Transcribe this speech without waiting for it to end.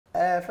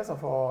First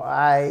of all,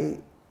 I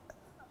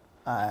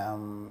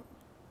am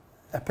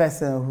a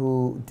person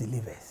who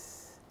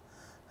delivers.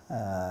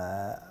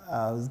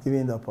 I was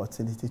given the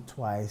opportunity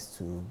twice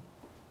to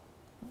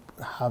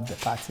have the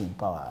party in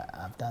power.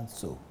 I've done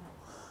so.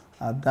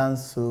 I've done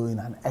so in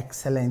an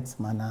excellent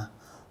manner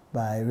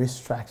by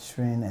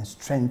restructuring and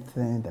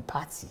strengthening the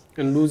party.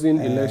 And losing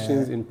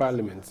elections in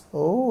parliament.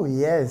 Oh,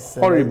 yes.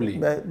 Horribly.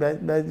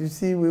 But you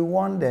see, we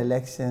won the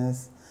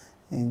elections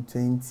in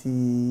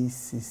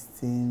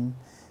 2016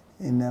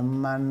 in a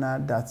manner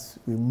that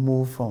we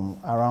moved from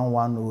around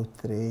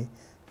 103,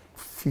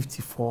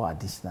 54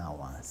 additional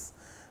ones.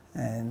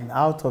 And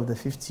out of the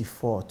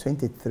 54,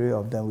 23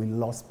 of them we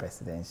lost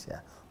presidential.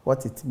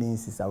 What it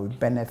means is that we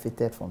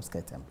benefited from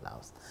skirt and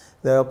blouse.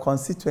 There are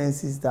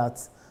constituencies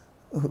that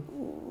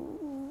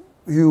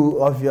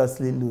you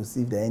obviously lose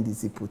if the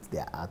NDC put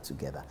their act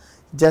together.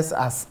 Just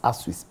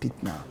as we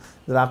speak now,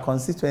 there are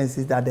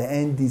constituencies that the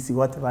NDC,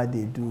 whatever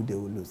they do, they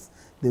will lose.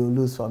 They will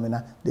lose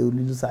Famina, they will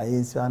lose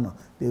Ayensuano,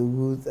 they will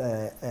lose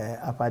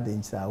Upper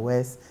Denchira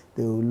West,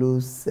 they will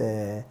lose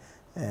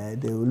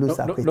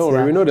Akwetia.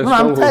 No, we know the no,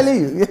 I'm telling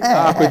you.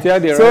 Yeah.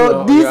 Akwetia, so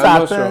right these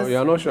are things. You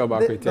are not sure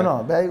about Akwetia.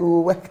 No, but we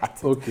will work at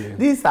it. Okay.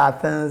 These are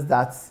things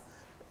that,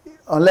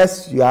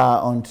 unless you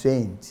are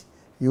untrained,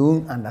 you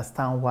won't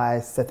understand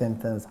why certain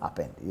things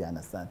happen. You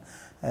understand?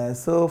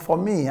 So for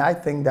me, I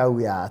think that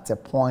we are at a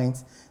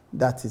point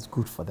that is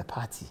good for the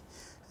party.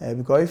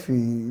 Because if you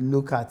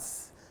look at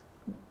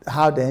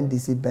how the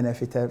NDC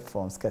benefited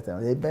from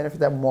Sketem, they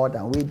benefited more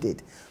than we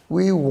did.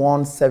 We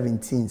won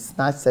 17,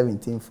 snatched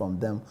 17 from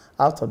them.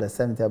 Out of the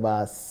 70,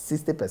 about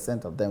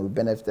 60% of them we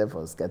benefited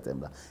from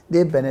Sketem.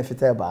 They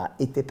benefited about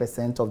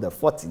 80% of the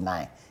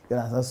 49. You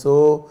understand?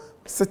 So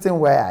sitting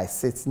where I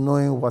sit,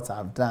 knowing what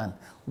I've done,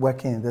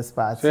 working in this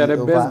party. So you're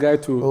the best guy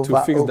to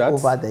fix that?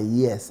 Over the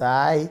years.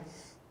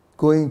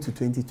 Going to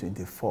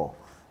 2024,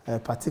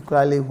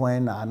 particularly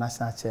when our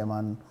national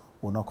chairman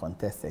will not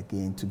contest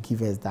again, to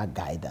give us that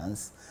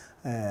guidance.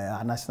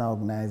 Our national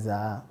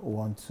organizer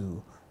wants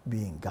to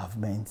be in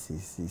government.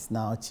 He's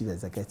now chief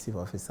executive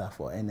officer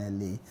for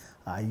NLA.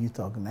 Our youth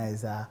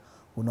organizer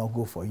will not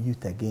go for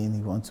youth again.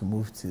 He wants to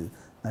move to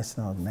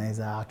national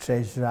organizer. Our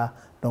treasurer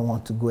don't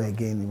want to go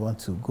again. He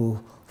wants to go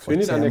for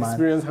chairman. So you need an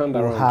experienced hand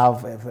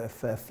around. We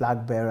have a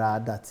flag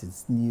bearer that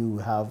is new.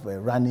 We have a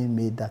running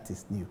mate that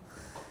is new.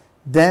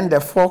 Then the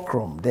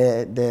fulcrum,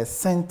 the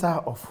center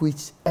of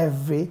which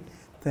everything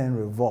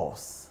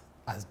revolves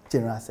as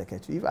general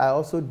secretary. If I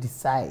also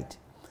decide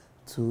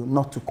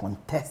not to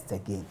contest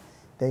again,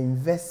 the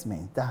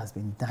investment that has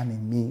been done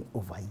in me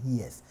over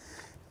years,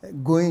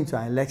 going to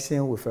an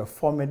election with a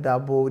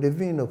formidable, they've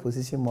been in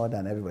opposition more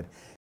than everybody.